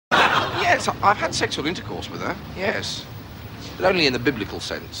Yes, I've had sexual intercourse with her, yes. But only in the biblical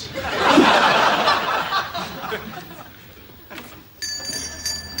sense.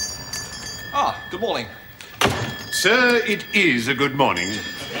 Good morning. Sir, it is a good morning.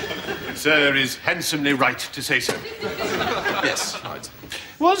 Sir is handsomely right to say so. Yes, right.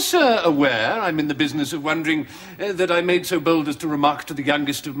 Was Sir aware, I'm in the business of wondering, that I made so bold as to remark to the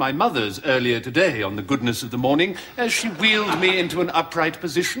youngest of my mothers earlier today on the goodness of the morning as she wheeled me into an upright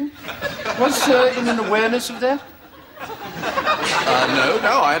position? Was Sir in an awareness of that?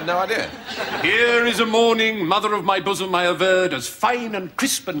 No, I had no idea. Here is a morning, mother of my bosom, I averred, as fine and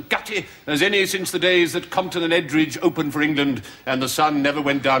crisp and gutty as any since the days that Compton and Edridge opened for England and the sun never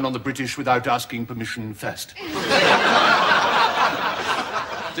went down on the British without asking permission first.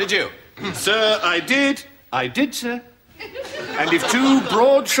 Did you? Sir, I did. I did, sir. And if two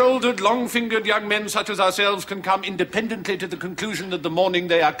broad-shouldered, long-fingered young men such as ourselves can come independently to the conclusion that the morning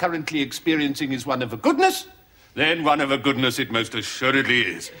they are currently experiencing is one of a goodness, then one of a goodness it most assuredly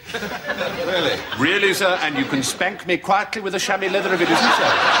is. Really? Really, sir, and you can spank me quietly with a chamois leather if it isn't so.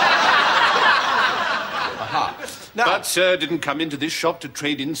 Aha. Now, but Sir didn't come into this shop to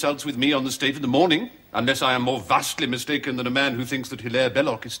trade insults with me on the state of the morning, unless I am more vastly mistaken than a man who thinks that Hilaire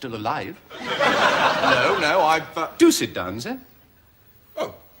Belloc is still alive. No, I've... Do sit down, sir.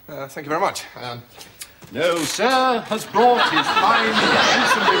 Oh, thank you very much. No, Sir has brought his fine,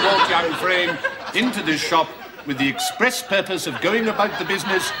 handsomely wrought young frame into this shop with the express purpose of going about the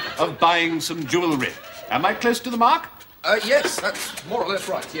business of buying some jewellery. Am I close to the mark? Yes, that's more or less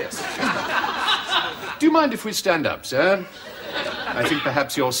right, yes. Do you mind if we stand up, sir? I think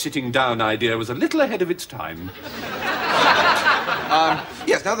perhaps your sitting down idea was a little ahead of its time.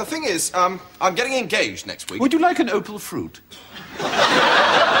 Yes, now the thing is, I'm getting engaged next week. Would you like an opal fruit?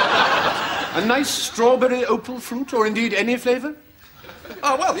 A nice strawberry opal fruit, or indeed any flavour?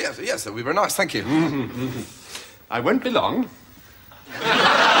 Oh, well, yes, that would be very nice, thank you. I won't be long. Where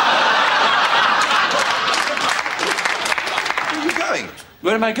are you going?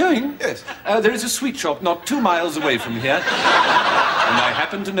 Where am I going? Yes. There is a sweet shop not 2 miles away from here. And I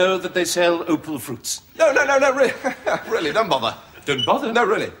happen to know that they sell opal fruits. No, really. Really, don't bother. Don't bother? No,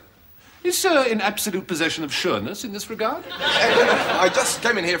 really. Is Sir in absolute possession of sureness in this regard? I just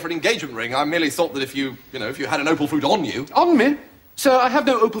came in here for an engagement ring. I merely thought that if you had an opal fruit on you... On me? Sir, I have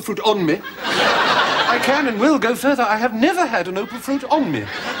no opal fruit on me. I can and will go further. I have never had an opal fruit on me.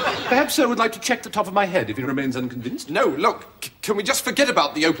 Perhaps Sir would like to check the top of my head if he remains unconvinced. No, look, can we just forget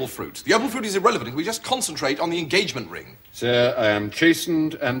about the opal fruit? The opal fruit is irrelevant. Can we just concentrate on the engagement ring? Sir, I am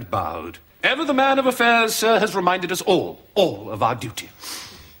chastened and bowed. Ever the man of affairs, Sir, has reminded us all of our duty.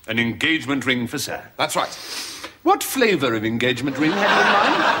 An engagement ring for Sir. That's right. What flavour of engagement ring have you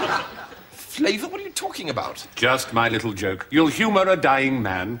in mind? Flavour? What are you talking about? Just my little joke. You'll humour a dying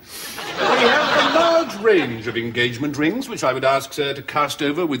man. We have a large range of engagement rings, which I would ask Sir to cast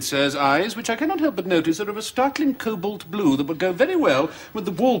over with Sir's eyes, which I cannot help but notice are of a startling cobalt blue that would go very well with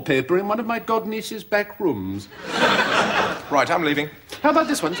the wallpaper in one of my godniece's back rooms. Right, I'm leaving. How about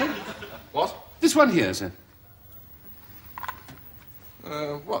this one, sir? What? This one here, sir.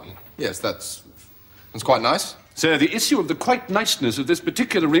 Well, yes, that's quite nice. Sir, the issue of the quite niceness of this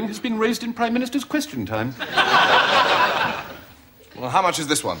particular ring has been raised in Prime Minister's question time. Well, how much is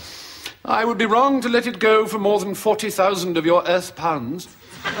this one? I would be wrong to let it go for more than 40,000 of your earth pounds.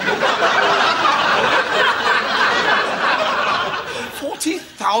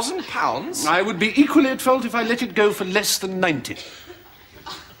 40,000 pounds? I would be equally at fault if I let it go for less than 90.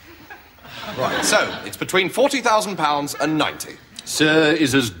 Right, so it's between 40,000 pounds and 90. Sir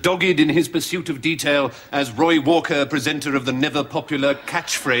is as dogged in his pursuit of detail as Roy Walker, presenter of the never-popular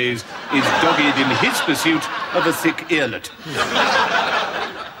catchphrase, is dogged in his pursuit of a thick earlet.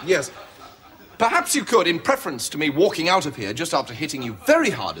 Yes. Perhaps you could, in preference to me walking out of here just after hitting you very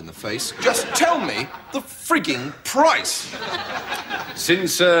hard in the face, just tell me the frigging price.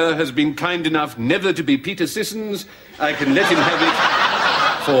 Since Sir has been kind enough never to be Peter Sissons, I can let him have it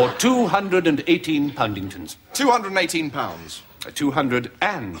for 218 poundingtons. 218 pounds.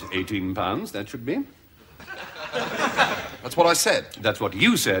 218 pounds, that should be. That's what I said. That's what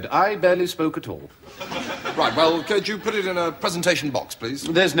you said. I barely spoke at all. Right, well, could you put it in a presentation box, please?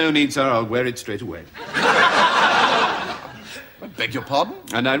 There's no need, sir. I'll wear it straight away. I beg your pardon?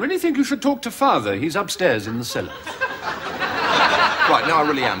 And I really think you should talk to Father. He's upstairs in the cellar. Right, now I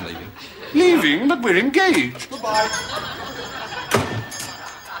really am leaving. Leaving? But we're engaged. Goodbye.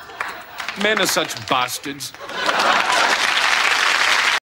 Men are such bastards.